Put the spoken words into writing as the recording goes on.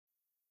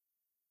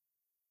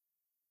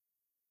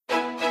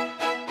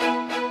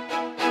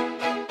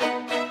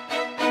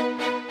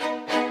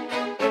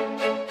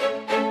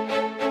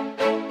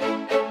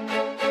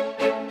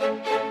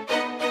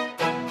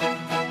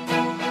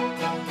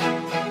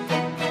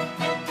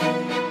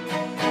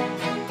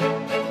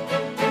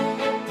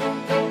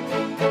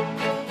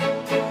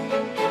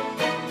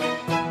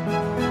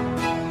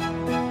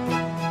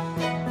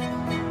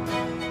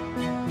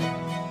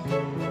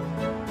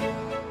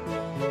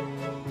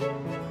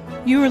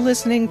You are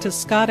listening to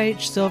Scott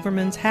H.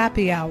 Silverman's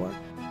Happy Hour,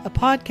 a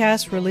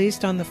podcast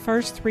released on the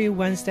first 3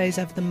 Wednesdays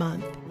of the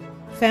month.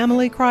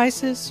 Family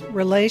crisis,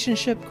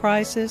 relationship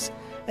crisis,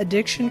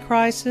 addiction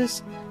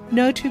crisis,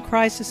 no two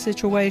crisis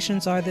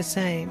situations are the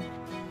same.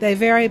 They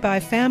vary by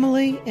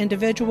family,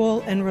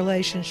 individual, and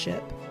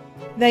relationship.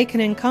 They can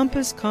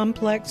encompass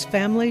complex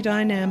family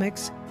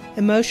dynamics,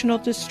 emotional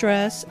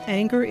distress,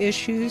 anger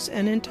issues,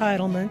 and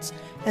entitlements,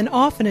 and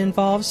often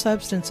involve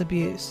substance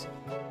abuse.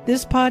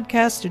 This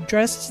podcast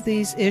addresses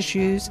these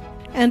issues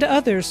and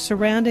others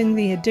surrounding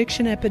the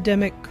addiction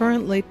epidemic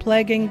currently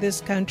plaguing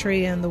this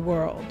country and the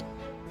world.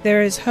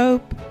 There is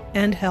hope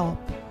and help.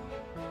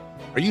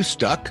 Are you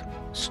stuck,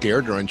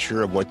 scared, or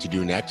unsure of what to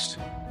do next?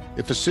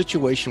 If a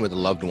situation with a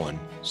loved one,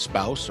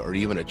 spouse, or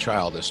even a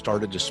child has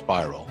started to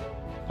spiral,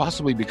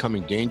 possibly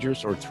becoming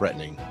dangerous or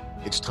threatening,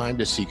 it's time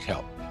to seek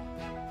help.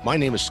 My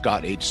name is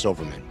Scott H.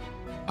 Silverman.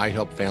 I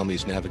help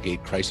families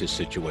navigate crisis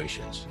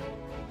situations.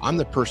 I'm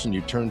the person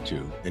you turn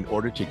to in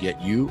order to get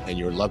you and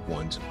your loved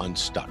ones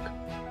unstuck.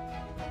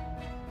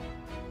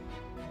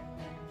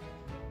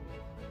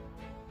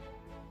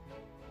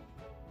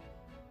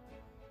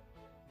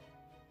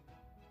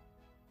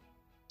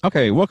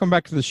 Okay, welcome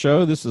back to the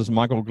show. This is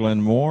Michael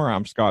Glenn Moore.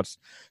 I'm Scott's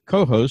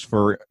co-host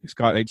for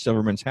Scott H.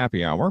 Silverman's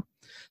Happy Hour.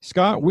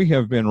 Scott, we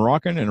have been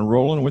rocking and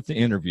rolling with the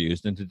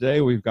interviews, and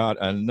today we've got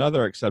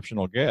another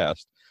exceptional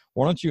guest.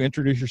 Why don't you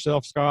introduce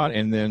yourself, Scott,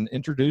 and then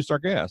introduce our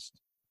guest?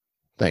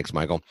 Thanks,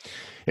 Michael.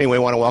 Anyway, I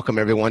want to welcome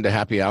everyone to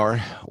Happy Hour.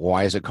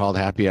 Why is it called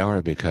Happy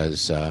Hour?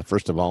 Because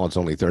first of all, it's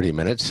only 30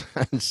 minutes.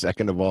 And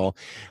second of all,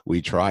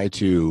 we try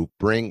to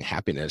bring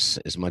happiness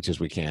as much as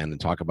we can and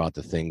talk about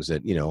the things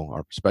that,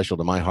 are special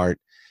to my heart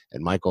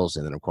and Michael's.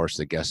 And then, of course,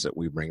 the guests that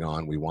we bring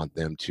on, we want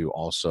them to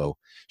also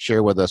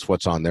share with us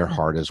what's on their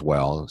heart as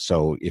well.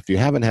 So if you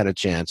haven't had a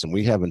chance, and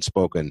we haven't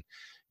spoken,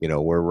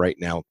 we're right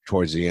now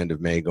towards the end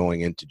of May going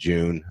into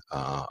June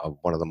of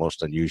one of the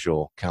most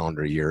unusual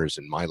calendar years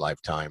in my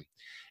lifetime.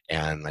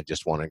 And I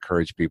just want to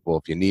encourage people,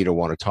 if you need or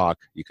want to talk,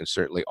 you can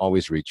certainly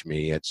always reach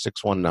me at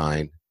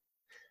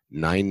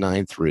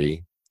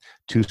 619-993-2738.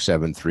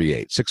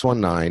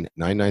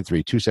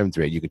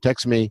 619-993-2738. You can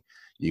text me,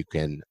 you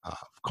can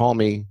call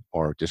me,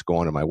 or just go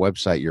onto my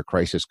website,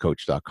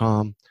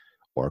 yourcrisiscoach.com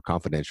or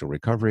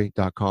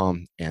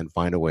confidentialrecovery.com, and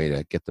find a way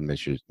to get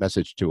the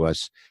message to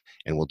us,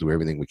 and we'll do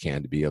everything we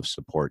can to be of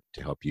support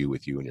to help you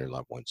with you and your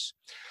loved ones.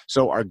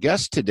 So our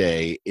guest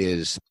today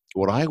is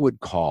what I would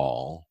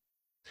call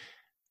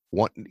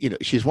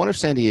she's one of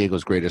San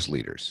Diego's greatest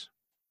leaders,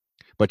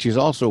 but she's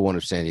also one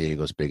of San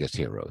Diego's biggest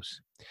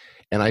heroes.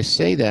 And I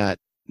say that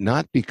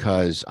not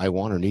because I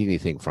want or need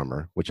anything from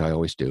her, which I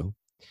always do,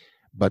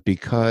 but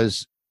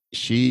because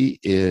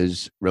she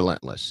is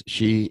relentless.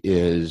 She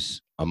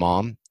is a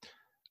mom.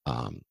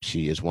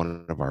 She is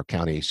one of our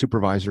county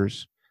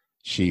supervisors.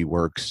 She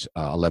works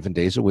 11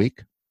 days a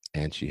week,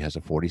 and she has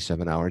a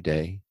 47-hour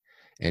day,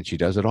 and she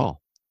does it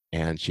all.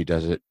 And she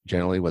does it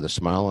generally with a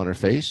smile on her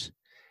face.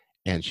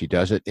 And she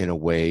does it in a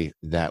way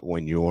that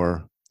when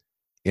you're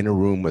in a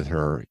room with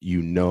her,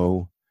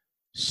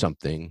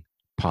 something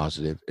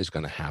positive is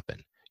going to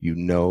happen. You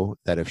know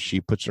that if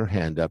she puts her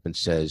hand up and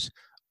says,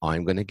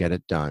 I'm going to get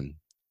it done,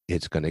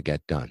 it's going to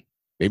get done.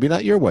 Maybe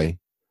not your way,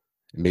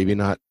 maybe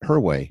not her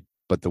way,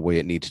 but the way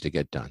it needs to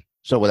get done.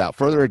 So without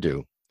further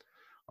ado,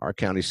 our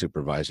county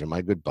supervisor,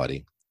 my good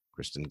buddy,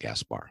 Kristen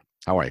Gaspar.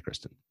 How are you,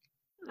 Kristen?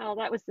 Oh,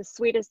 that was the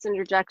sweetest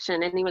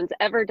interjection anyone's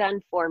ever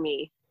done for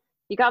me.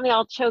 You got me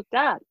all choked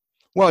up.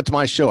 Well, it's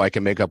my show. I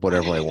can make up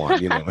whatever I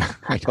want.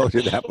 I told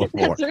you that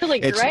before. It's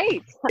really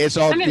great. It's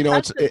all, I'm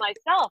impressed with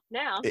myself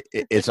now.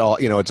 It's all,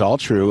 it's all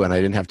true. And I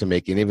didn't have to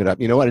make any of it up.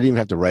 You know what? I didn't even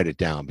have to write it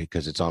down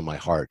because it's on my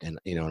heart. And,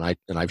 and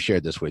I've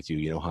shared this with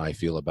you, how I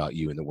feel about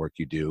you and the work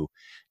you do.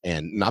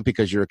 And not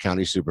because you're a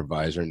county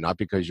supervisor, not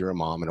because you're a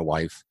mom and a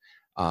wife,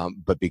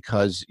 but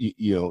because,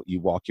 you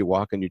walk your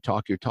walk and you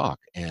talk your talk.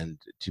 And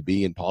to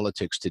be in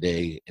politics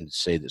today and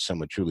say that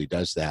someone truly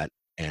does that,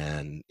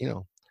 and,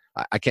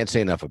 I can't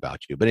say enough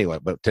about you. But anyway,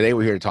 today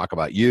we're here to talk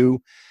about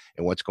you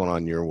and what's going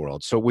on in your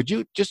world. So would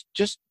you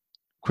just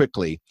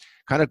quickly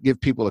kind of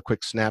give people a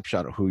quick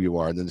snapshot of who you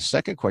are? And then the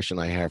second question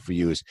I have for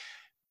you is,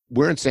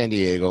 we're in San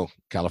Diego,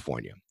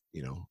 California, a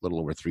little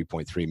over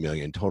 3.3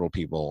 million total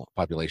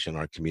population in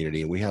our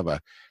community. And we have a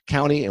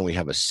county and we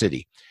have a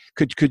city.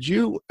 Could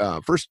you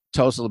first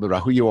tell us a little bit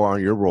about who you are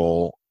and your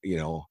role,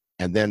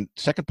 and then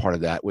second part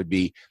of that would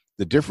be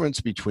the difference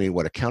between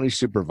what a county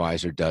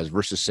supervisor does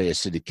versus, say, a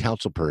city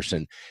council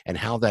person, and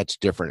how that's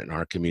different in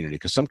our community.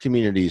 Because some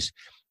communities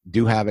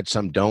do have it,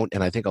 some don't.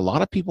 And I think a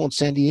lot of people in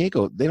San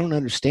Diego, they don't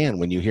understand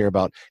when you hear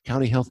about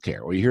county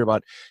healthcare or you hear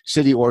about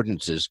city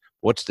ordinances,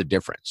 what's the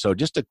difference. So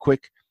just a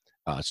quick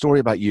story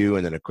about you,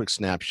 and then a quick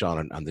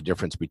snapshot on the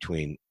difference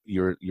between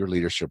your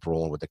leadership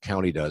role and what the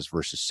county does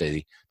versus,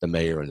 say, the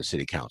mayor and the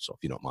city council,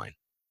 if you don't mind.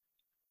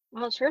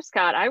 Well, sure,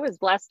 Scott. I was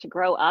blessed to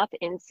grow up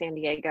in San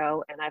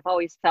Diego, and I've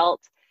always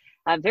felt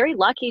very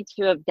lucky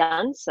to have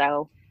done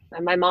so.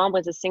 My mom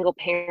was a single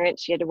parent.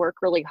 She had to work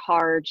really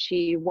hard.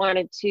 She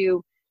wanted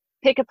to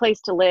pick a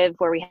place to live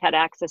where we had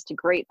access to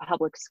great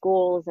public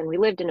schools and we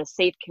lived in a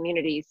safe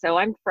community. So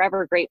I'm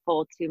forever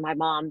grateful to my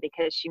mom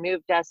because she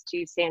moved us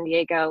to San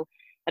Diego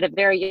at a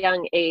very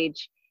young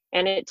age.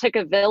 And it took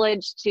a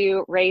village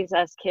to raise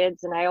us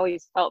kids. And I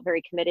always felt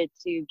very committed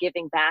to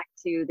giving back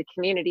to the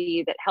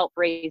community that helped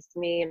raise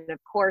me. And of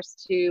course,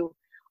 to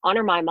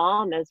honor my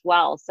mom as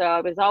well. So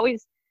I was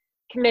always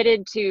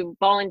committed to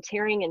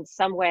volunteering in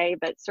some way,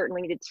 but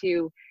certainly needed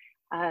to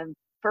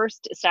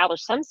first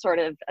establish some sort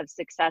of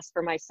success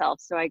for myself.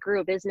 So I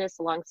grew a business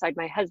alongside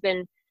my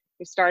husband.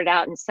 We started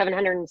out in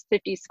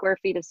 750 square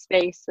feet of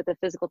space with a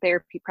physical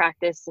therapy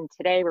practice. And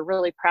today we're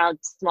really proud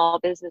small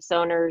business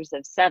owners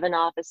of 7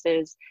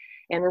 offices.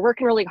 And we're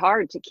working really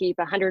hard to keep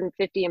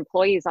 150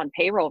 employees on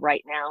payroll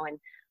right now and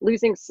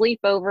losing sleep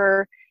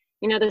over,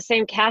 the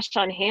same cash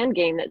on hand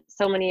game that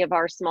so many of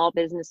our small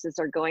businesses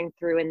are going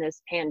through in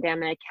this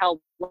pandemic. How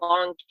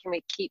long can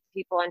we keep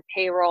people on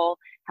payroll?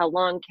 How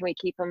long can we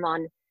keep them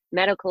on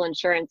medical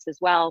insurance as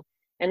well?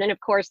 And then of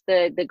course,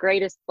 the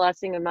greatest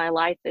blessing of my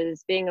life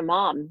is being a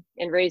mom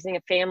and raising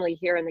a family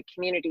here in the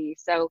community.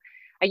 So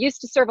I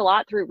used to serve a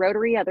lot through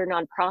Rotary, other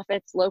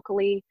nonprofits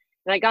locally.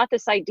 And I got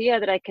this idea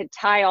that I could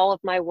tie all of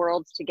my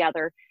worlds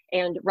together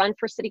and run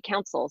for city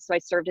council. So I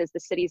served as the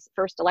city's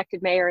first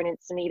elected mayor in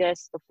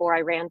Encinitas before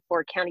I ran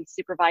for county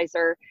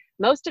supervisor.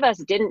 Most of us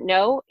didn't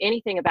know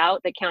anything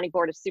about the County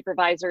Board of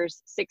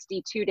Supervisors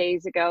 62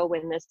 days ago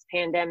when this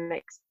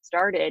pandemic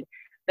started.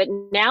 But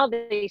now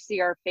they see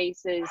our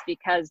faces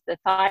because the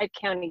 5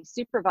 county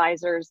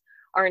supervisors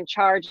are in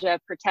charge of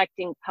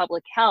protecting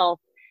public health.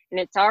 And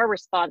it's our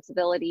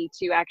responsibility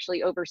to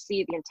actually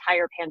oversee the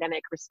entire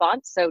pandemic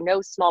response. So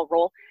no small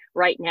role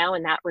right now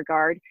in that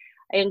regard.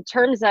 In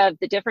terms of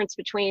the difference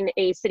between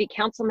a city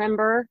council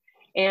member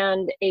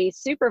and a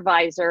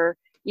supervisor,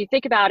 you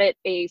think about it,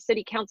 a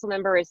city council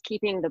member is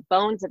keeping the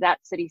bones of that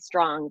city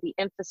strong, the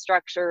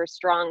infrastructure,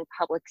 strong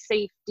public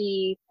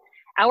safety.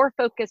 Our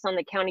focus on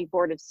the County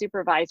Board of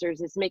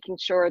Supervisors is making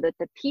sure that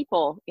the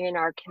people in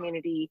our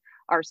community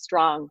are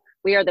strong.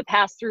 We are the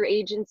pass-through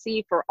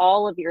agency for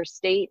all of your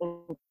state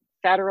and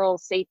federal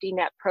safety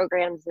net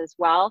programs as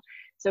well.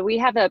 So we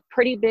have a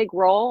pretty big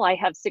role. I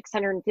have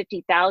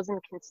 650,000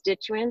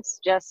 constituents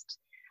just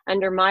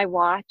under my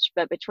watch,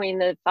 but between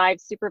the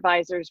 5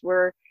 supervisors,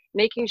 we're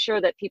making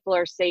sure that people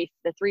are safe,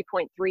 the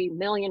 3.3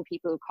 million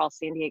people who call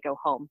San Diego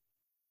home.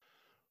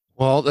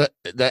 Well,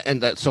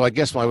 so I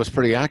guess I was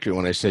pretty accurate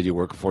when I said you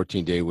work a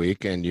 14-day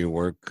week and you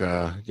work,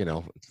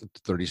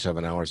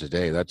 37 hours a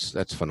day.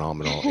 That's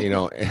phenomenal,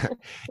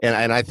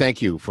 and I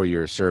thank you for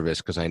your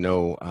service because I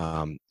know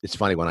it's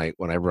funny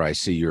whenever I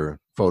see your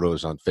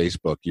photos on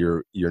Facebook,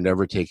 you're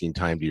never taking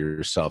time to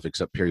yourself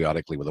except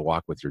periodically with a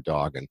walk with your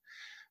dog. And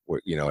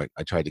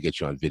I tried to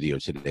get you on video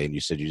today, and you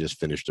said you just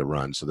finished a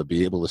run, so to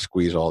be able to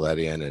squeeze all that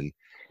in, and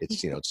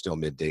it's it's still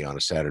midday on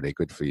a Saturday.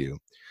 Good for you.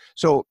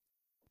 So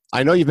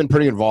I know you've been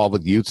pretty involved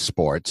with youth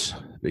sports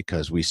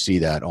because we see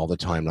that all the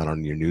time, not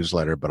on your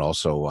newsletter, but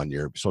also on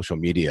your social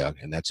media,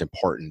 and that's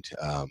important.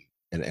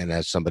 And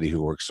as somebody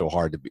who works so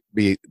hard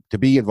to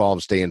be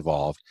involved, stay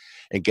involved,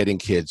 and getting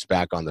kids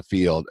back on the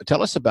field,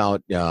 tell us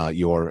about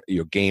your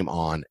Game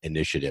On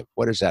initiative.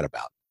 What is that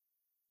about?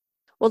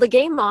 Well, the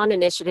Game On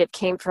initiative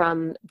came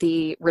from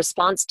the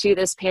response to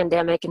this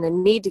pandemic and the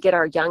need to get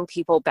our young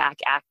people back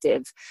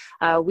active.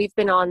 We've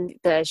been on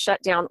the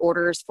shutdown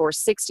orders for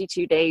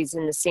 62 days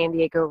in the San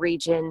Diego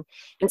region,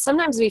 and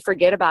sometimes we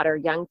forget about our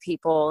young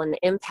people and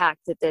the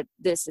impact that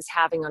this is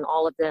having on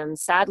all of them.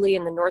 Sadly,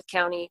 in the North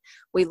County,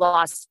 we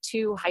lost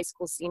 2 high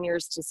school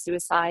seniors to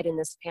suicide in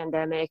this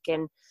pandemic,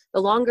 and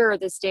the longer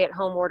the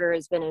stay-at-home order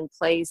has been in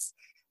place,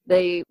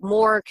 the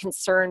more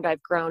concerned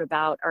I've grown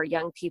about our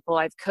young people.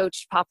 I've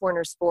coached Pop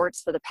Warner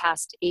Sports for the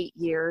past 8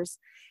 years,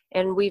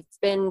 and we've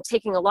been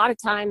taking a lot of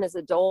time as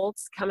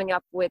adults coming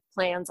up with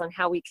plans on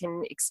how we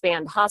can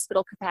expand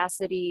hospital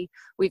capacity.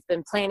 We've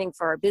been planning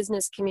for our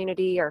business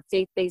community, our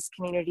faith-based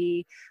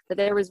community, but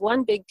there was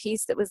one big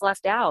piece that was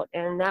left out,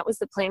 and that was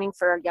the planning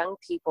for our young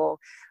people.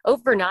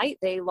 Overnight,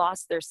 they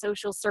lost their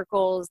social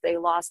circles, they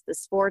lost the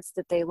sports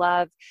that they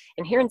love,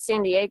 and here in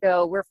San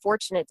Diego, we're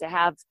fortunate to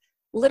have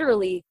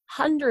literally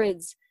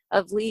hundreds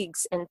of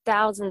leagues and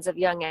thousands of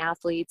young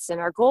athletes. And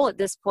our goal at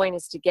this point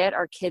is to get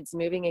our kids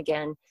moving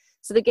again.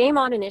 So the Game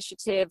On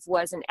initiative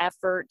was an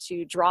effort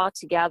to draw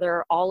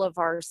together all of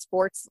our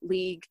sports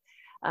league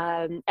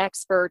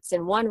experts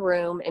in one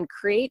room and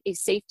create a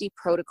safety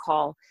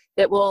protocol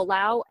that will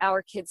allow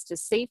our kids to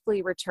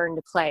safely return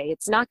to play.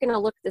 It's not going to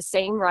look the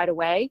same right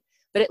away,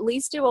 but at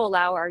least it will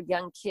allow our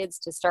young kids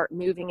to start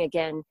moving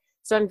again.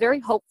 So I'm very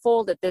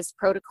hopeful that this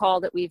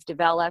protocol that we've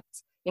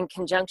developed in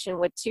conjunction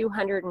with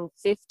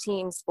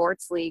 215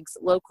 sports leagues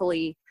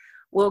locally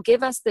will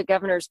give us the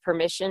governor's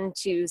permission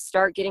to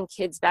start getting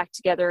kids back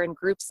together in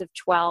groups of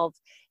 12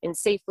 and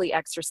safely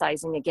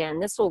exercising again.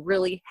 This will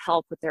really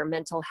help with their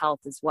mental health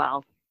as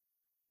well.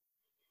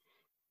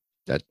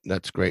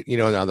 That's great.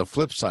 Now the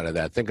flip side of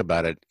that, think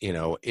about it,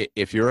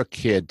 if you're a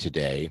kid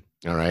today,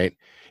 all right,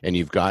 and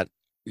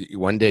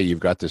one day you've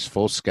got this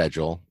full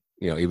schedule,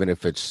 even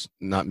if it's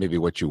not maybe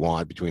what you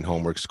want between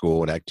homework,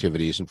 school, and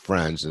activities and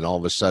friends, and all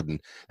of a sudden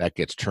that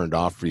gets turned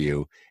off for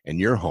you and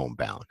you're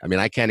homebound. I mean,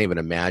 I can't even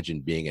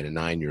imagine being in a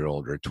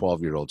 9-year-old or a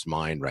 12-year-old's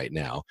mind right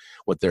now,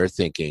 what they're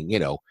thinking,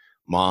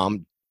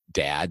 mom,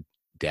 dad,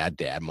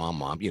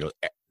 mom,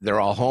 they're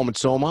all home and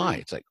so am I.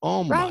 It's like,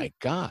 oh my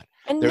God.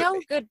 And no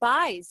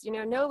goodbyes,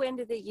 no end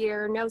of the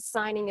year, no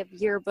signing of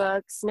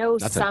yearbooks, no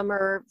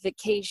summer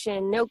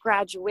vacation, no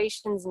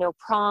graduations, no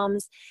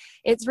proms.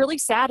 It's really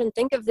sad. And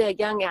think of the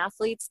young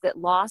athletes that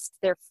lost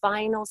their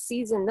final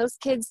season.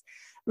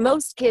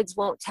 Most kids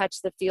won't touch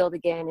the field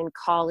again in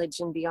college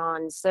and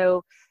beyond.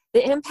 So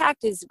the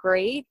impact is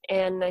great.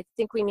 And I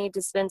think we need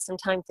to spend some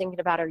time thinking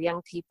about our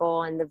young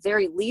people. And the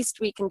very least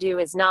we can do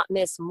is not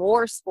miss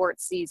more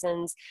sports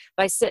seasons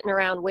by sitting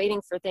around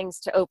waiting for things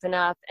to open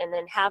up and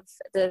then have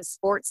the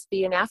sports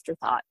be an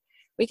afterthought.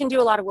 We can do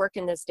a lot of work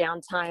in this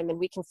downtime, and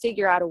we can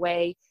figure out a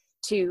way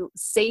to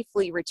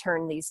safely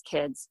return these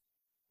kids.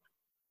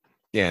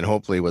 Yeah, and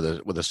hopefully with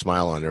a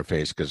smile on their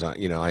face, because I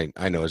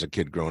know as a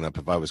kid growing up,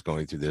 if I was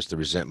going through this, the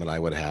resentment I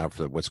would have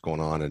for what's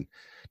going on and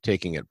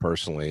taking it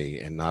personally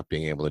and not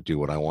being able to do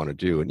what I want to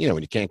do. And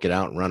when you can't get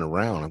out and run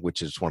around,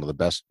 which is one of the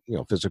best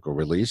physical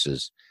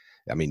releases.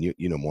 I mean,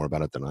 you know more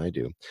about it than I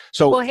do.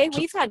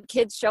 We've had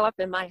kids show up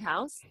in my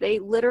house. They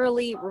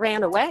literally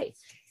ran away.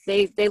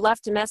 They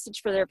left a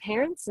message for their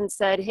parents and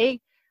said, "Hey,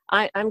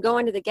 I'm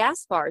going to the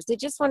gas bars." They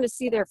just want to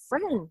see their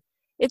friend.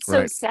 It's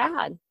so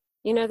sad.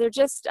 They're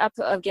just up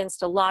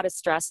against a lot of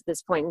stress at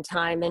this point in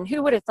time. And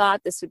who would have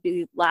thought this would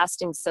be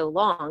lasting so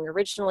long?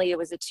 Originally, it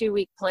was a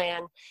 2-week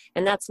plan,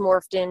 and that's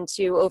morphed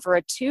into over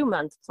a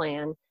 2-month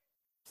plan.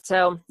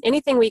 So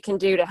anything we can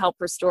do to help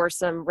restore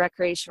some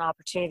recreational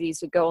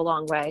opportunities would go a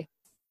long way.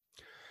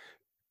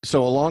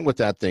 So along with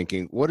that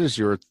thinking, what is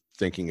your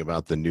thinking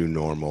about the new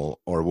normal,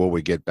 or will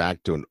we get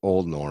back to an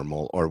old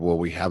normal, or will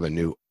we have a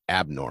new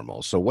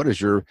abnormal? So what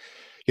is your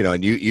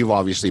and you've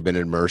obviously been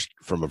immersed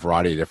from a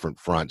variety of different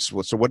fronts.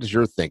 So what is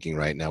your thinking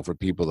right now for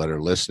people that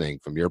are listening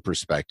from your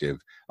perspective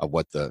of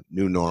what the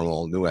new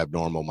normal, new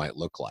abnormal might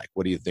look like?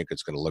 What do you think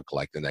it's going to look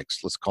like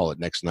let's call it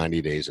next 90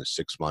 days and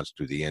 6 months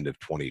through the end of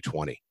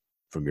 2020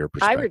 from your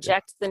perspective? I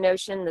reject the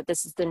notion that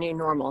this is the new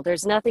normal.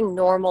 There's nothing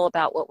normal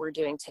about what we're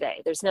doing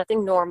today. There's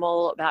nothing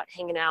normal about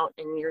hanging out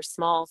in your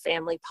small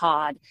family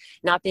pod,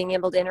 not being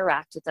able to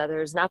interact with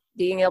others, not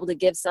being able to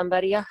give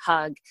somebody a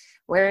hug,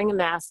 wearing a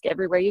mask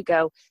everywhere you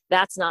go.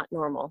 That's not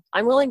normal.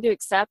 I'm willing to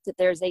accept that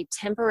there's a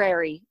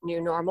temporary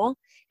new normal,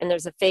 and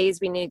there's a phase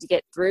we need to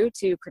get through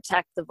to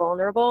protect the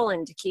vulnerable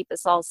and to keep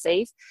us all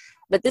safe.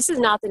 But this is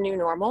not the new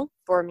normal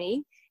for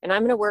me. And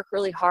I'm going to work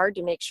really hard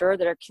to make sure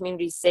that our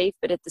community is safe,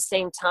 but at the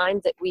same time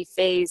that we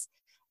phase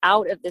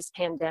out of this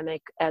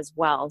pandemic as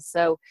well.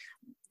 So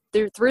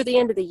through the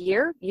end of the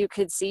year, you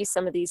could see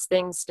some of these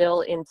things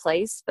still in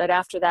place. But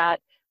after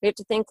that, we have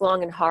to think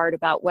long and hard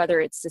about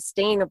whether it's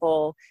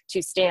sustainable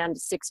to stand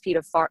 6 feet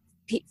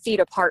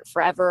apart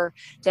forever,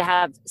 to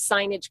have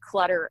signage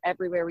clutter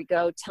everywhere we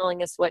go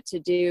telling us what to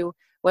do,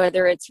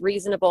 whether it's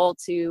reasonable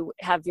to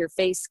have your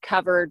face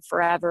covered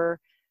forever.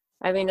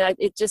 I mean,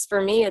 for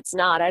me, it's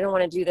not. I don't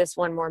want to do this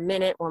one more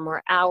minute, one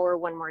more hour,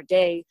 one more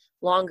day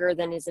longer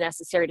than is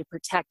necessary to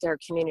protect our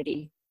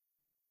community.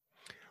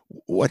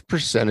 What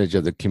percentage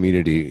of the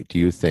community do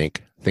you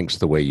think thinks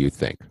the way you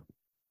think?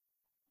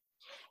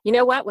 You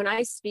know what? When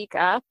I speak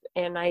up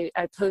and I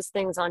post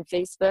things on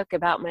Facebook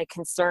about my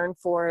concern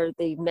for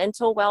the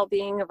mental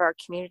well-being of our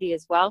community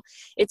as well,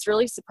 it's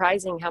really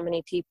surprising how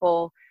many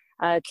people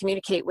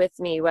communicate with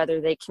me,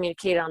 whether they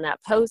communicate on that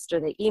post or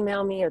they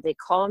email me or they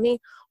call me.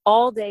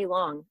 All day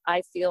long,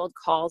 I field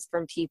calls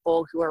from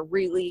people who are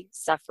really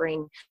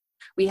suffering.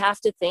 We have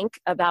to think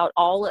about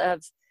all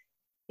of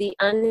the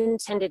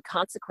unintended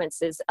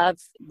consequences of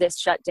this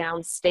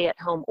shutdown,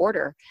 stay-at-home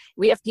order.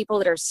 We have people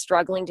that are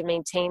struggling to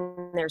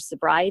maintain their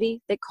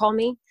sobriety that call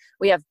me.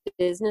 We have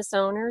business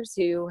owners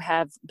who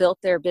have built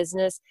their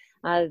business.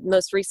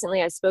 Most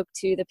recently, I spoke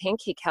to the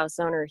Pancake House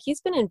owner.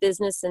 He's been in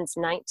business since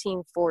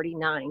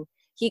 1949.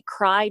 He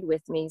cried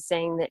with me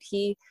saying that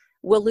he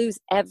will lose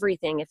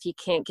everything if he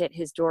can't get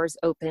his doors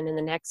open in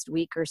the next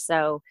week or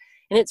so.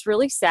 And it's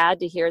really sad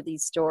to hear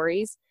these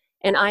stories.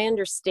 And I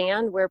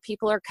understand where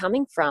people are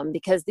coming from,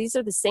 because these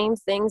are the same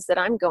things that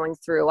I'm going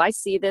through. I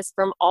see this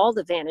from all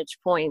the vantage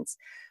points.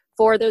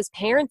 For those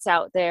parents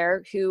out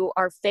there who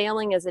are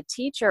failing as a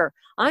teacher,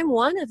 I'm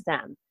one of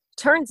them.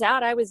 Turns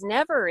out I was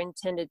never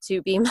intended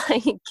to be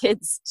my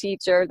kid's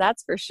teacher,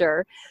 that's for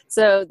sure.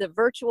 So the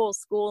virtual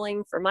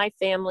schooling for my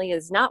family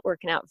is not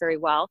working out very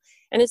well.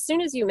 And as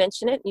soon as you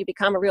mention it and you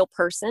become a real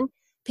person,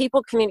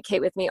 people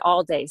communicate with me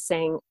all day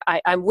saying,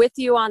 I'm with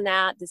you on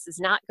that. This is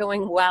not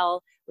going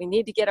well. We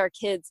need to get our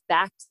kids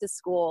back to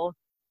school.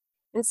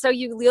 And so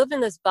you live in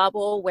this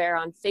bubble where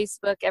on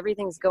Facebook,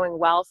 everything's going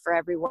well for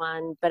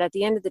everyone. But at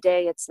the end of the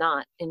day, it's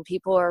not. And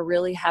people are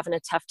really having a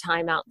tough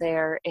time out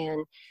there.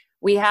 And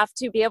we have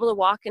to be able to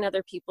walk in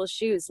other people's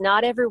shoes.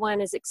 Not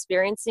everyone is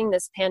experiencing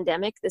this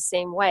pandemic the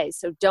same way.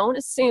 So don't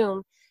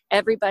assume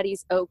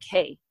everybody's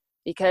okay,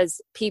 because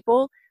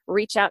people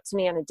reach out to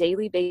me on a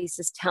daily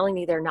basis telling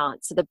me they're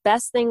not. So the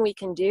best thing we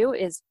can do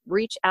is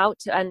reach out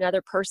to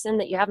another person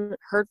that you haven't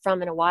heard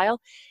from in a while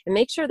and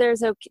make sure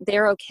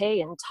they're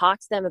okay, and talk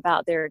to them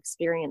about their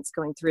experience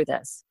going through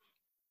this.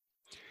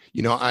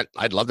 You know,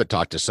 I'd love to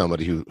talk to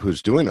somebody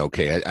who's doing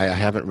okay. I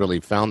haven't really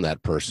found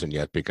that person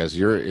yet, because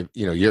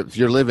if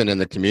you're living in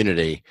the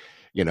community,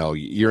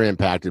 you're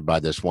impacted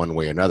by this one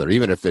way or another,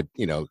 even if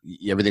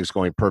everything's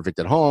going perfect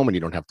at home and you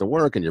don't have to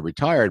work and you're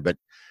retired, but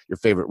your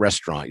favorite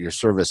restaurant, your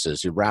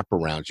services, your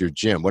wraparounds, your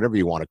gym, whatever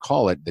you want to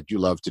call it, that you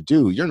love to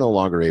do, you're no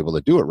longer able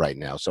to do it right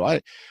now. So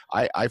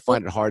I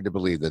find it hard to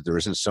believe that there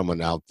isn't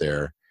someone out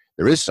there.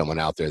 There is someone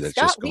out there that's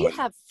Scott, just going. We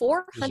have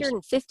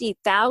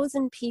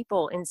 450,000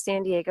 people in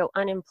San Diego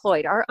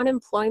unemployed. Our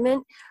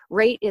unemployment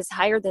rate is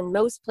higher than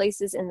most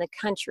places in the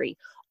country.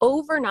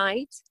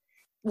 Overnight,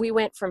 we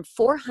went from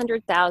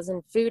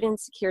 400,000 food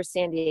insecure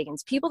San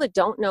Diegans, people that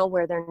don't know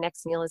where their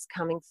next meal is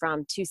coming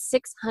from, to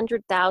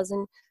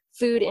 600,000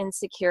 food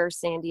insecure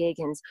San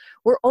Diegans.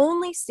 We're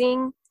only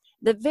seeing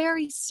the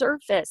very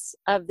surface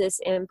of this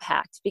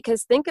impact,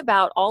 because think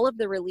about all of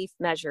the relief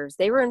measures.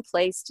 They were in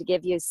place to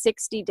give you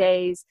 60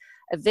 days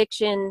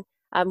eviction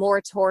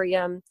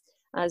moratorium.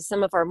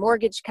 Some of our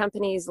mortgage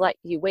companies let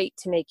you wait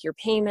to make your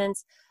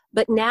payments.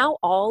 But now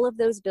all of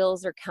those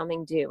bills are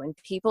coming due, and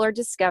people are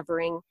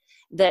discovering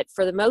that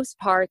for the most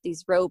part,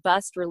 these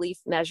robust relief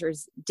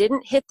measures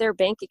didn't hit their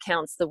bank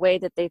accounts the way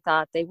that they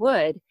thought they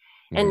would.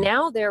 And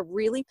now they're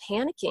really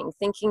panicking,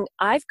 thinking,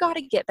 I've got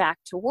to get back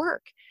to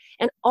work.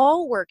 And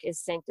all work is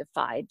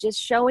sanctified.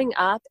 Just showing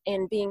up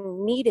and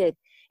being needed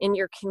in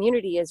your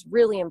community is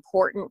really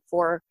important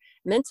for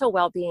mental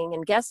well-being.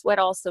 And guess what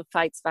also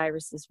fights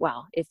virus as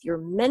well? If you're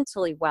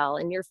mentally well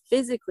and you're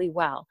physically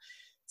well.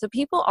 So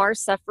people are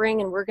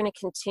suffering, and we're going to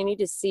continue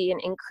to see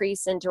an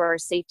increase into our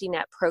safety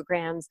net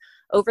programs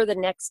over the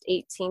next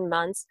 18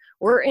 months.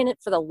 We're in it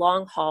for the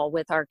long haul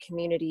with our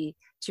community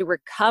to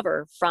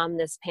recover from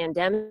this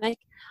pandemic.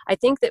 I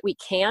think that we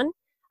can.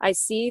 I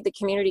see the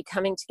community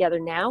coming together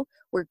now.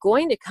 We're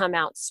going to come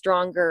out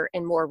stronger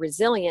and more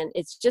resilient.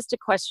 It's just a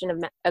question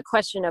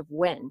of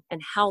when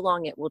and how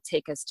long it will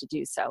take us to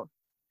do so.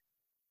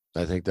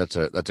 I think that's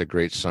a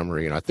great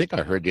summary. And I think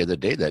I heard the other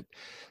day that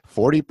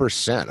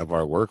 40% of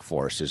our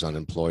workforce is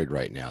unemployed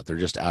right now. They're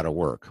just out of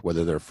work,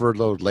 whether they're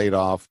furloughed, laid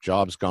off,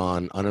 jobs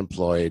gone,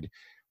 unemployed.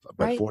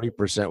 But Right.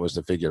 40% was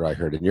the figure I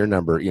heard. And your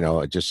number,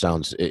 it just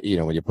sounds,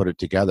 when you put it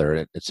together,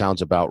 it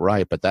sounds about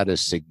right. But that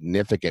is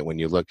significant when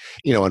you look,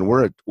 and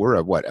we're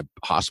a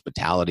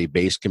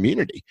hospitality-based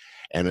community.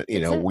 And,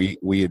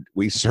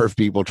 we serve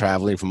people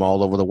traveling from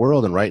all over the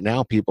world. And right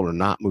now, people are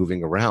not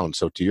moving around.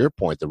 So to your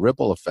point, the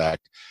ripple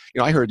effect,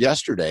 I heard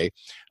yesterday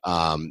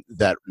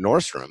that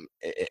Nordstrom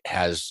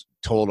has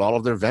told all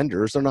of their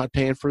vendors they're not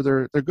paying for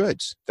their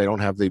goods. They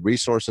don't have the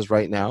resources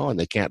right now, and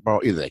they can't borrow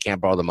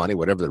the money,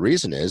 whatever the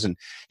reason is. And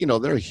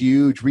they're a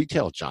huge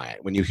retail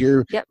giant. When you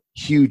hear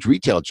huge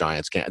retail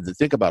giants,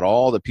 think about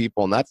all the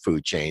people in that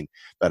food chain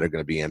that are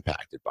going to be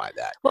impacted by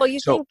that. Well,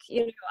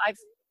 I've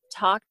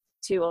talked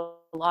to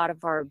a lot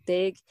of our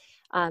big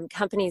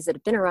companies that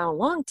have been around a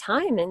long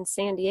time in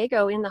San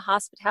Diego in the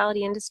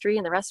hospitality industry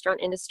and the restaurant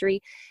industry,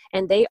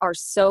 and they are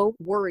so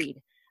worried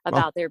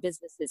about their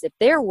businesses. If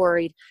they're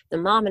worried, the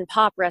mom and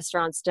pop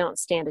restaurants don't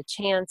stand a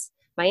chance.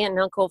 My aunt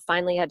and uncle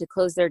finally had to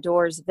close their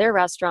doors of their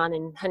restaurant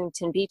in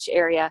Huntington Beach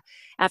area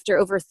after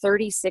over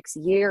 36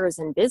 years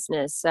in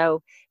business.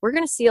 So we're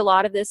going to see a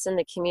lot of this in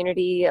the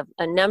community,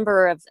 a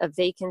number of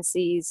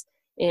vacancies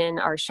in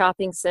our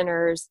shopping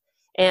centers.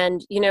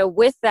 And,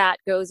 with that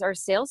goes our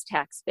sales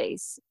tax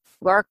base.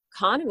 Our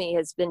economy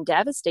has been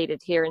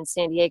devastated here in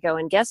San Diego.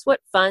 And guess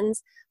what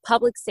funds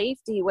public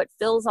safety? What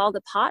fills all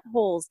the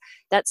potholes?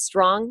 That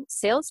strong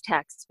sales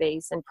tax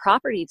base and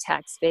property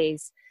tax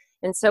base.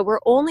 And so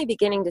we're only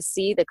beginning to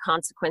see the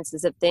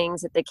consequences of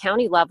things at the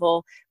county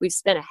level. We've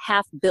spent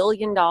 $500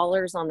 million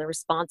on the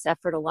response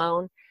effort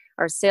alone.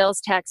 Our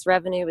sales tax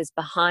revenue is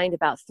behind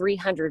about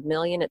 $300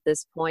 million at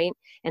this point,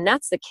 and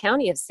that's the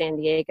county of San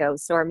Diego.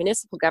 So our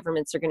municipal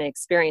governments are going to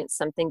experience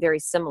something very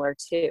similar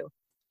too.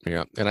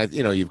 Yeah, and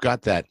you've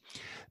got that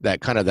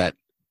kind of that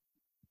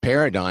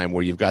paradigm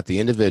where you've got the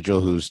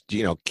individual who's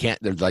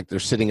they're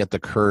sitting at the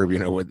curb, in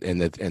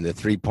the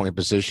 3-point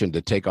position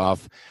to take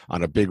off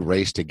on a big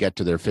race to get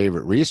to their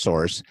favorite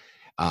resource.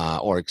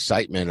 Or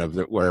excitement of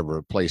wherever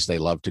place they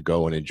love to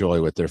go and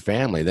enjoy with their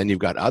family. Then you've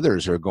got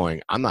others who are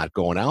going, I'm not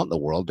going out in the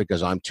world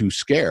because I'm too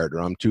scared,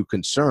 or I'm too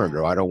concerned,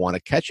 or I don't want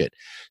to catch it.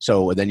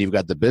 So then you've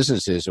got the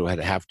businesses who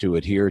have to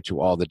adhere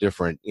to all the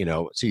different,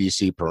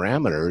 CDC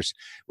parameters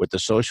with the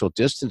social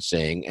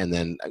distancing. And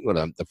then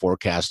the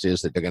forecast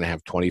is that they're going to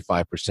have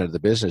 25% of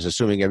the business,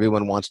 assuming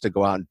everyone wants to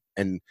go out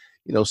and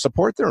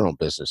support their own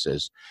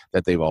businesses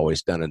that they've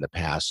always done in the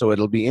past. So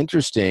it'll be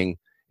interesting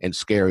and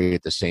scary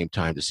at the same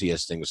time to see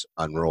as things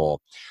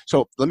unroll.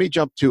 So let me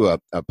jump to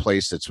a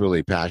place that's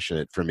really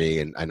passionate for me.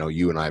 And I know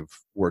you and I've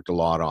worked a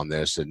lot on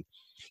this. And,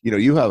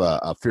 you have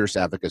a fierce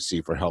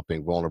advocacy for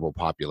helping vulnerable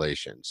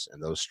populations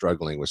and those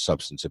struggling with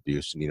substance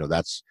abuse. And,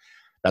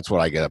 That's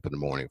what I get up in the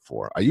morning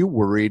for. Are you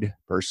worried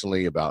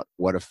personally about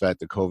what effect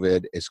the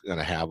COVID is going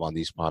to have on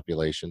these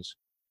populations?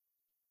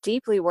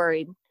 Deeply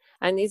worried.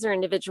 And these are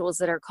individuals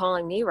that are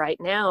calling me right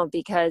now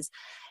because,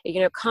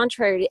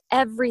 contrary to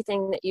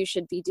everything that you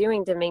should be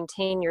doing to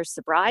maintain your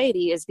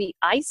sobriety is be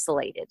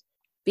isolated,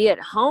 be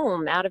at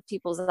home, out of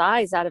people's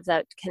eyes, out of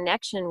that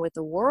connection with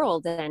the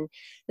world. And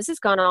this has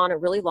gone on a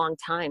really long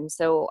time.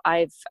 So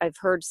I've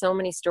heard so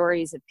many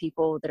stories of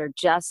people that are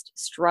just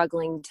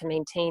struggling to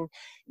maintain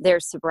their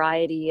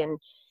sobriety. And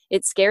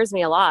it scares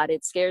me a lot.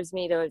 It scares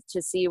me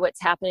to see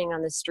what's happening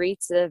on the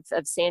streets of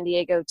San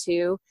Diego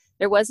too.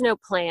 There was no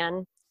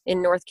plan in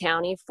North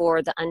County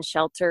for the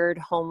unsheltered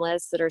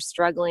homeless that are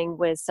struggling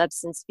with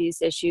substance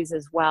abuse issues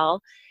as well.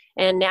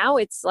 And now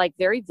it's like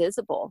very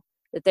visible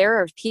that there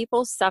are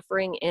people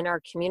suffering in our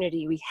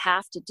community. We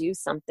have to do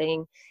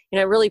something.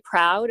 I'm really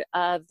proud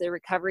of the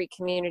recovery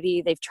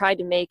community. They've tried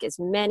to make as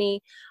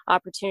many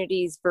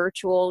opportunities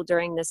virtual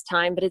during this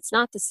time, but it's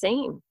not the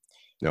same.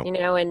 No.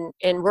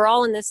 And we're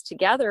all in this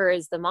together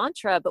is the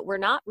mantra, but we're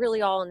not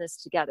really all in this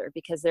together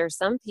because there are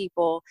some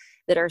people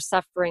that are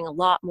suffering a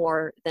lot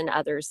more than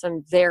others. So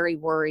I'm very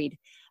worried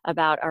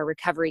about our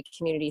recovery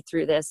community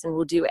through this, and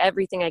we'll do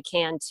everything I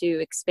can to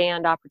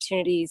expand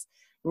opportunities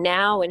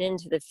now and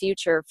into the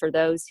future for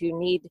those who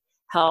need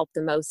help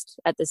the most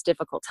at this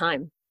difficult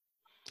time.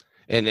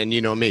 And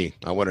you know me,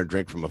 I want to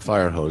drink from a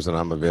fire hose, and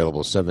I'm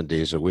available 7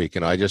 days a week.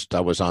 And I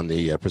was on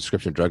the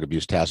Prescription Drug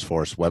Abuse Task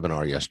Force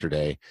webinar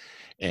yesterday,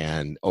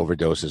 and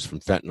overdoses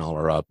from fentanyl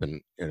are up.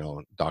 And,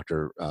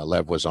 Dr.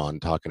 Lev was on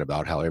talking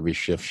about how every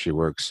shift she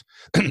works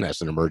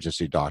as an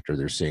emergency doctor,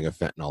 they're seeing a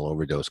fentanyl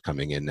overdose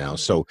coming in now.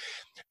 So,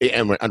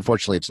 and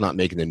unfortunately, it's not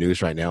making the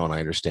news right now. And I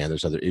understand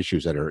there's other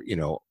issues that are,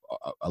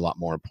 a lot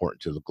more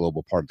important to the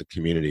global part of the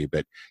community.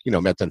 But,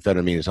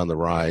 methamphetamine is on the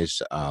rise.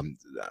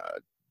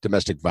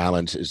 Domestic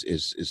violence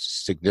is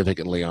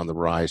significantly on the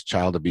rise.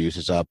 Child abuse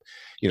is up.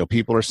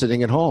 People are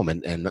sitting at home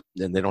and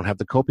they don't have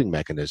the coping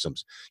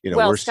mechanisms.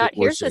 Well, Scott,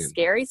 here's a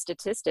scary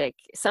statistic.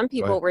 Some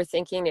people were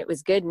thinking it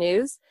was good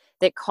news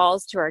that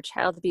calls to our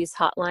child abuse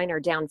hotline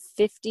are down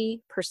 50%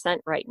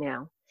 right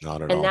now.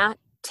 Not at all. And that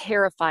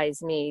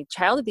terrifies me.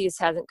 Child abuse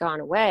hasn't gone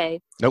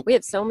away. Nope. We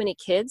have so many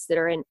kids that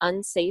are in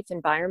unsafe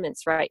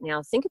environments right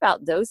now. Think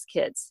about those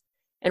kids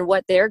and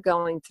what they're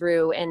going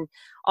through, and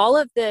all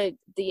of the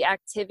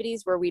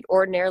activities where we'd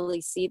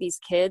ordinarily see these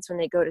kids when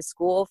they go to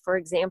school, for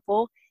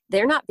example,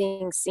 they're not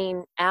being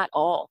seen at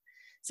all.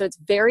 So it's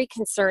very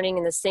concerning,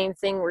 and the same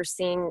thing we're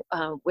seeing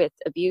with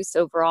abuse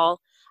overall.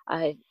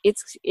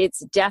 It's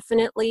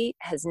definitely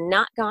has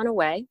not gone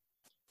away.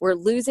 We're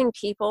losing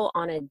people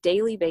on a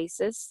daily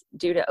basis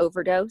due to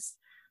overdose.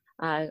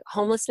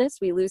 Homelessness,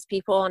 we lose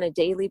people on a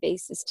daily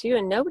basis too,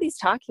 and nobody's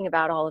talking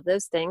about all of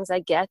those things. I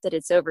get that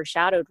it's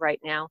overshadowed right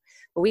now,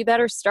 but we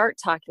better start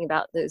talking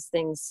about those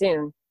things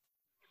soon.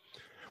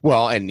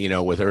 Well, and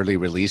with early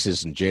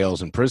releases in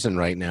jails and prison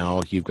right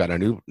now, you've got a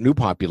new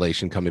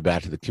population coming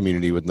back to the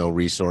community with no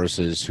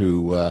resources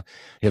who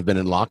have been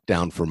in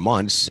lockdown for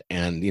months,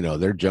 and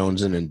they're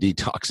jonesing and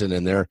detoxing,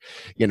 and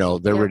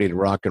they're ready to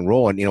rock and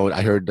roll. And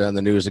I heard on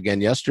the news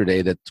again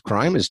yesterday that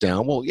crime is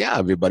down. Well, yeah,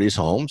 everybody's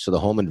home, so the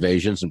home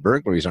invasions and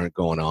burglaries aren't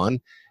going on.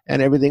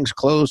 And everything's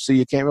closed, so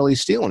you can't really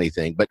steal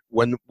anything. But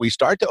when we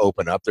start to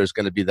open up, there's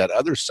going to be that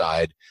other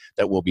side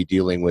that we'll be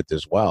dealing with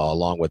as well,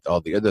 along with all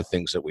the other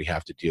things that we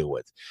have to deal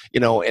with.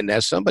 And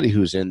as somebody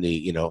who's in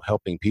the,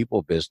 helping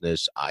people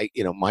business,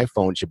 my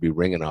phone should be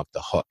ringing off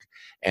the hook,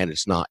 and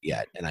it's not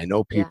yet. And I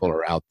know people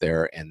are out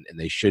there, and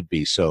they should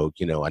be. So,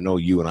 I know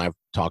you and I've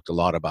talked a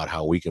lot about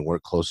how we can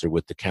work closer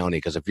with the county,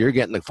 because if you're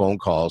getting the phone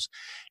calls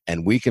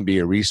and we can be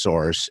a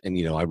resource, and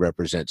I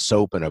represent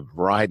SOAP and a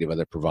variety of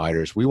other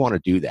providers, we want to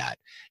do that,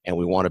 and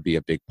we want to be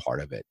a big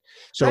part of it.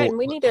 So right, and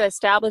we need to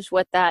establish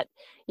what that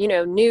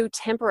new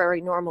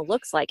temporary normal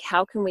looks like.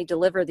 How can we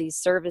deliver these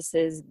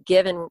services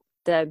given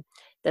the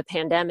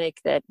pandemic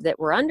that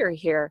we're under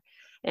here?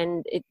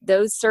 And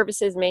those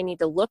services may need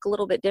to look a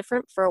little bit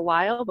different for a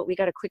while, but we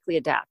got to quickly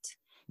adapt.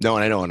 No,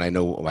 and I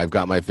know I've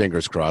got my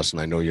fingers crossed,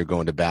 and I know you're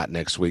going to bat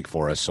next week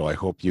for us. So I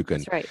hope you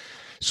can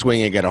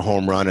swing and get a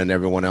home run, and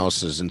everyone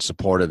else is in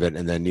support of it.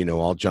 And then,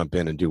 I'll jump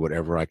in and do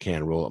whatever I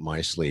can, roll up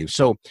my sleeve.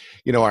 So,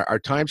 our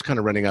time's kind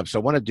of running up. So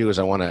what I want to do is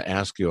I want to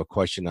ask you a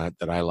question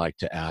that I like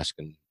to ask.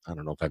 And I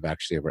don't know if I've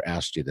actually ever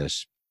asked you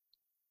this,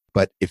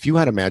 but if you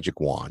had a magic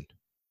wand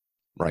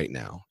right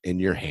now in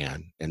your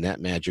hand, and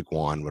that magic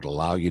wand would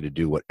allow you to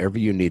do whatever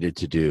you needed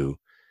to do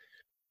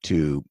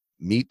to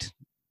meet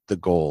the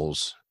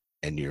goals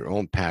and your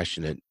own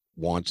passionate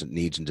wants and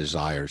needs and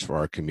desires for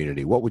our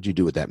community, what would you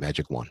do with that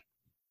magic wand?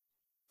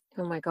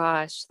 Oh my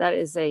gosh, that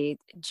is a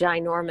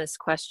ginormous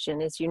question,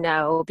 as you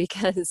know,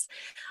 because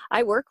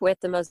I work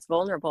with the most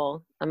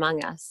vulnerable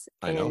among us.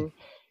 I know.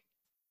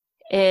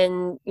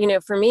 And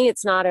for me,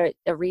 it's not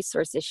a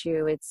resource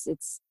issue.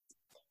 It's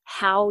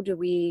how do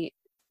we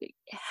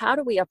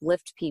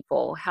uplift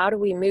people? How do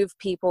we move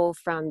people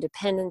from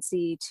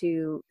dependency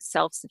to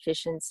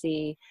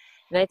self-sufficiency?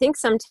 And I think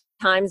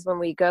sometimes when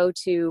we go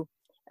to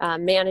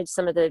manage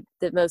some of the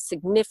most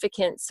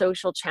significant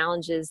social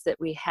challenges that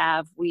we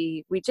have,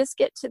 we just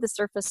get to the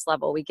surface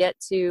level. We get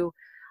to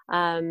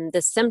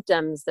the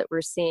symptoms that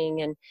we're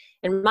seeing.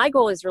 And my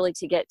goal is really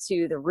to get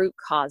to the root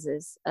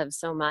causes of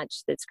so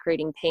much that's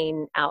creating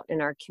pain out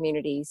in our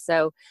community.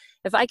 So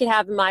if I could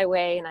have my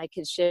way and I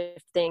could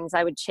shift things,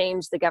 I would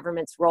change the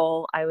government's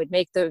role. I would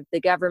make the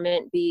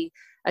government be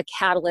a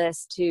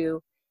catalyst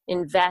to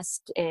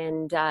invest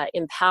and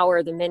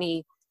empower the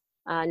many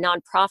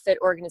nonprofit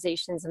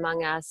organizations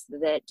among us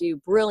that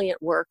do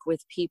brilliant work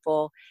with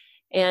people.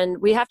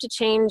 And we have to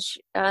change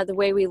the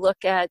way we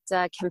look at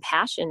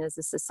compassion as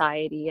a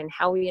society and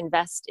how we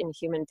invest in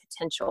human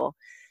potential.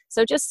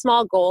 So just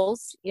small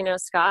goals,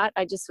 Scott,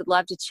 I just would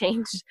love to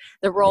change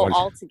the role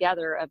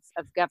altogether of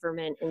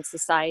government in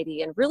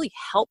society and really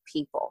help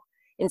people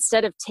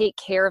instead of take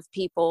care of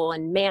people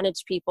and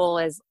manage people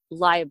as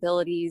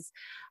liabilities.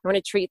 I want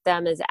to treat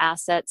them as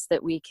assets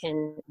that we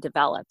can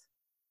develop.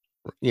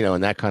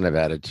 And that kind of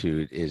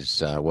attitude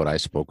is what I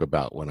spoke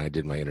about when I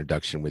did my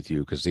introduction with you,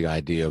 because the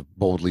idea of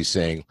boldly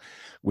saying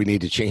we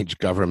need to change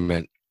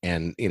government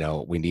and,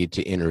 we need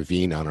to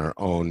intervene on our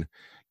own,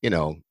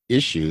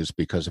 issues,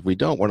 because if we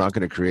don't, we're not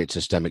going to create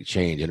systemic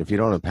change. And if you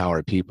don't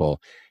empower people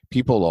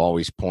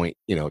always point,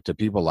 to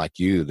people like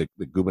you, the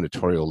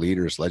gubernatorial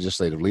leaders,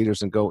 legislative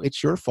leaders, and go,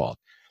 it's your fault.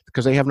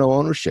 Because they have no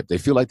ownership. They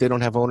feel like they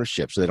don't have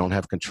ownership, so they don't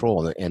have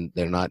control, and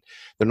they're not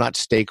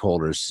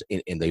stakeholders,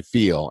 and they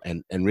feel,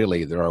 and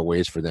really there are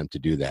ways for them to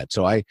do that.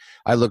 So I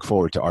look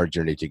forward to our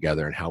journey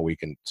together and how we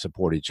can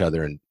support each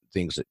other and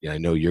things that I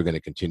know you're going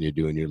to continue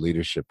doing your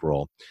leadership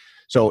role.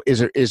 So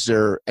is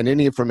there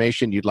any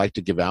information you'd like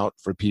to give out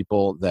for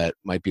people that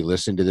might be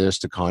listening to this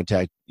to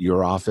contact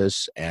your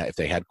office if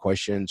they had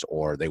questions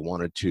or they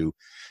wanted to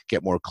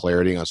get more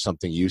clarity on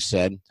something you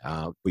said?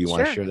 Will you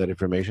want to share that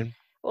information?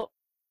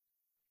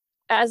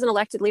 As an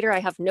elected leader, I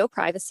have no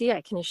privacy,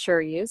 I can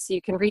assure you. So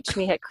you can reach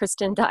me at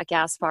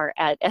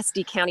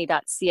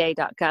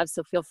kristen.gaspar@sdcounty.ca.gov.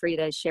 So feel free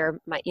to share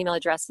my email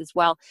address as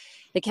well.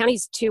 The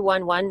county's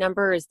 211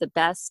 number is the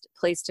best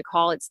place to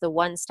call. It's the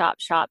one-stop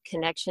shop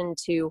connection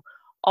to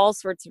all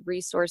sorts of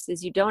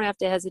resources. You don't have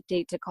to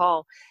hesitate to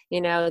call.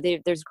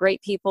 There's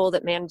great people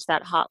that manage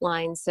that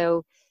hotline.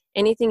 So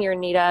anything you're in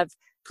need of,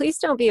 please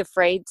don't be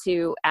afraid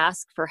to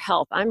ask for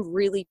help. I'm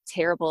really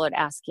terrible at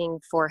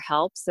asking for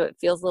help, so it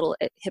feels a little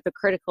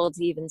hypocritical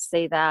to even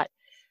say that.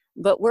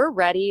 But we're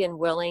ready and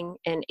willing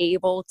and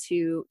able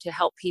to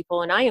help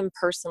people, and I am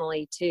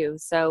personally too.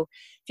 So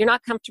if you're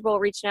not comfortable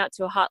reaching out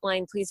to a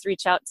hotline, please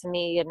reach out to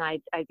me, and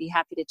I'd be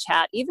happy to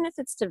chat, even if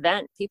it's to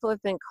vent. People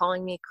have been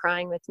calling me,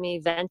 crying with me,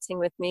 venting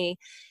with me,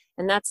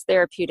 and that's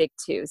therapeutic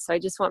too. So I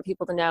just want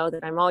people to know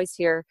that I'm always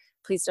here.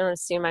 Please don't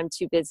assume I'm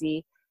too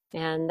busy.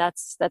 And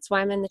that's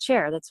why I'm in the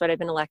chair. That's what I've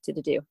been elected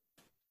to do.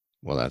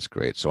 Well, that's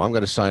great. So I'm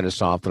going to sign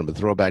us off, and I'm going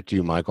to throw it back to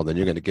you, Michael. Then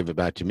you're going to give it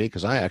back to me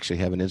because I actually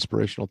have an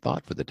inspirational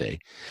thought for the day.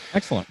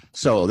 Excellent.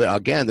 So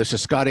again, this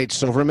is Scott H.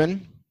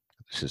 Silverman.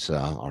 This is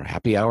our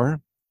happy hour.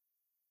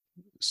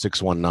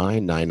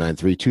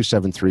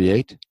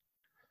 619-993-2738.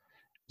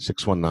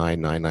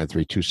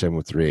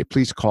 619-993-2738.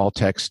 Please call,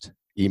 text,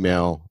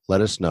 email,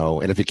 let us know.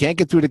 And if you can't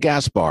get through to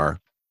Gaspar,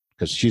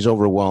 because she's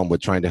overwhelmed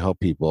with trying to help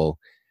people,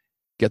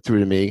 get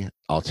through to me.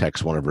 I'll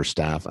text one of her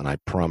staff, and I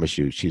promise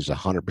you she's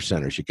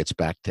 100%er. She gets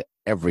back to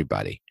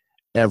everybody,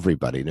 no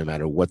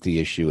matter what the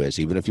issue is.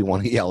 Even if you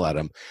want to yell at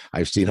them,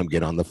 I've seen them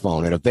get on the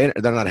phone. And if they're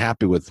not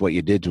happy with what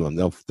you did to them,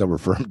 they'll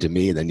refer them to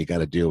me, and then you got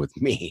to deal with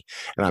me.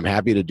 And I'm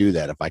happy to do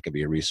that if I can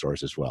be a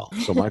resource as well.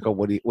 So, Michael,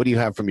 what do you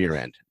have from your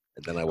end?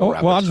 And then I will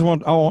wrap I just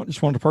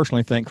want to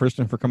personally thank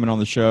Kristen for coming on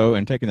the show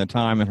and taking the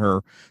time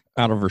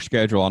out of her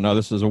schedule. I know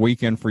this is a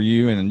weekend for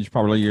you, and it's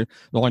probably the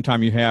only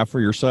time you have for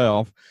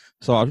yourself.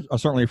 So I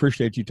certainly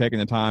appreciate you taking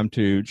the time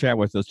to chat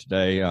with us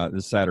today,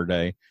 this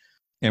Saturday.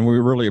 And we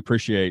really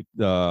appreciate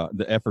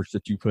the efforts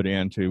that you put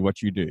into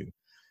what you do.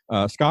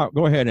 Scott,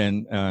 go ahead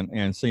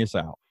and see us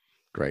out.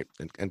 Great.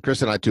 And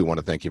Kristen, I too want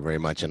to thank you very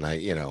much. And I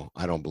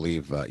don't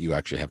believe you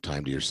actually have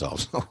time to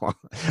yourself. So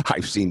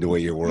I've seen the way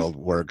your world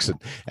works,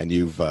 and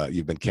you've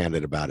been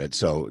candid about it.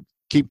 So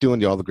keep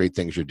doing all the great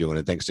things you're doing.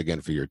 And thanks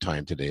again for your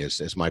time today.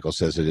 As Michael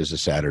says, it is a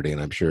Saturday,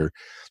 and I'm sure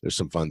there's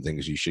some fun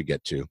things you should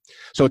get to.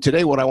 So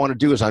today what I want to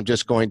do is I'm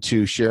just going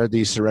to share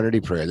the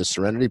Serenity Prayer. The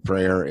Serenity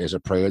Prayer is a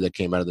prayer that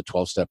came out of the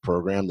 12-step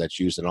program that's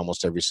used in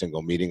almost every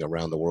single meeting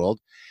around the world.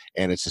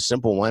 And it's a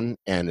simple one,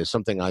 and it's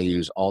something I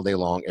use all day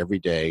long, every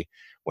day,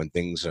 when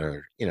things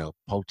are,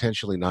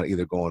 potentially not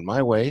either going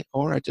my way,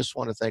 or I just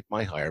want to thank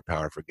my higher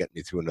power for getting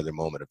me through another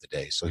moment of the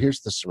day. So here's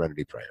the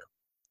Serenity Prayer.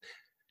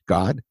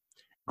 God,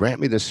 grant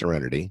me the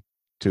serenity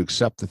to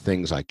accept the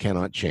things I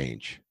cannot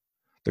change,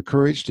 the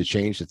courage to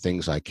change the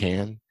things I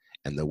can,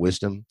 and the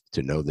wisdom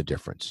to know the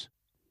difference.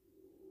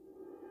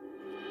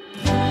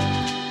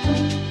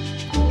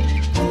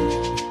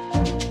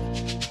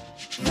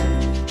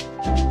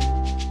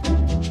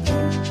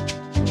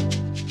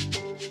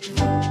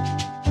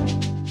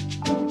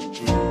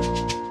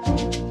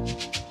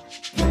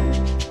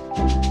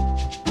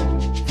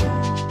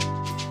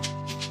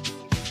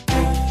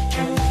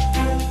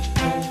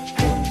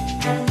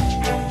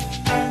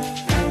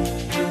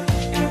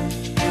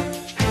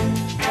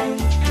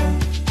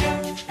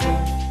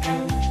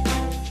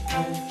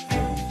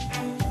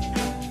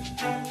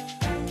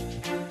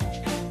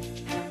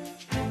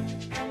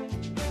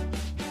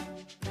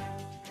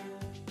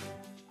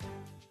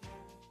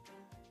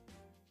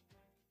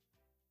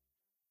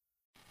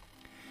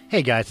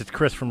 Hey guys, it's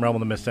Chris from Realm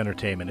of the Mist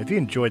Entertainment. If you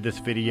enjoyed this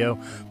video,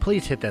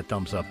 please hit that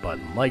thumbs up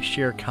button. Like,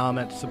 share,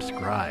 comment,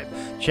 subscribe.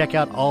 Check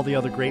out all the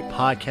other great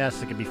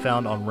podcasts that can be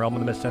found on Realm of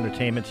the Mist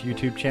Entertainment's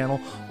YouTube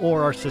channel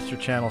or our sister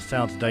channel,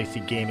 Sounds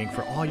Dicey Gaming,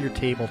 for all your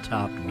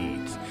tabletop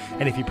needs.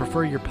 And if you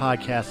prefer your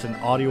podcast in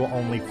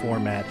audio-only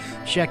format,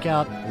 check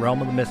out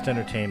Realm of the Mist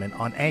Entertainment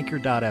on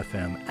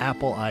Anchor.fm,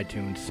 Apple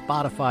iTunes,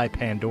 Spotify,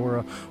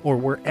 Pandora, or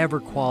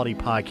wherever quality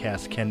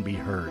podcasts can be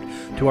heard.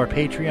 To our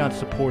Patreon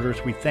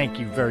supporters, we thank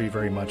you very,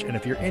 very much. And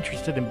if you're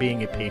interested in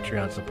being a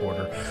Patreon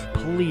supporter,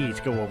 please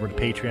go over to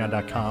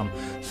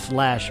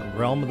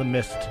patreon.com/Realm of the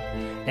Mist,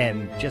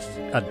 and just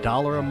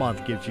 $1 a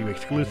month gives you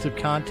exclusive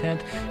content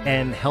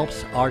and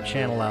helps our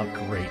channel out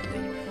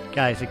greatly.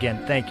 Guys,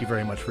 again, thank you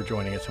very much for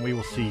joining us, and we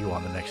will see you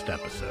on the next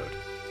episode.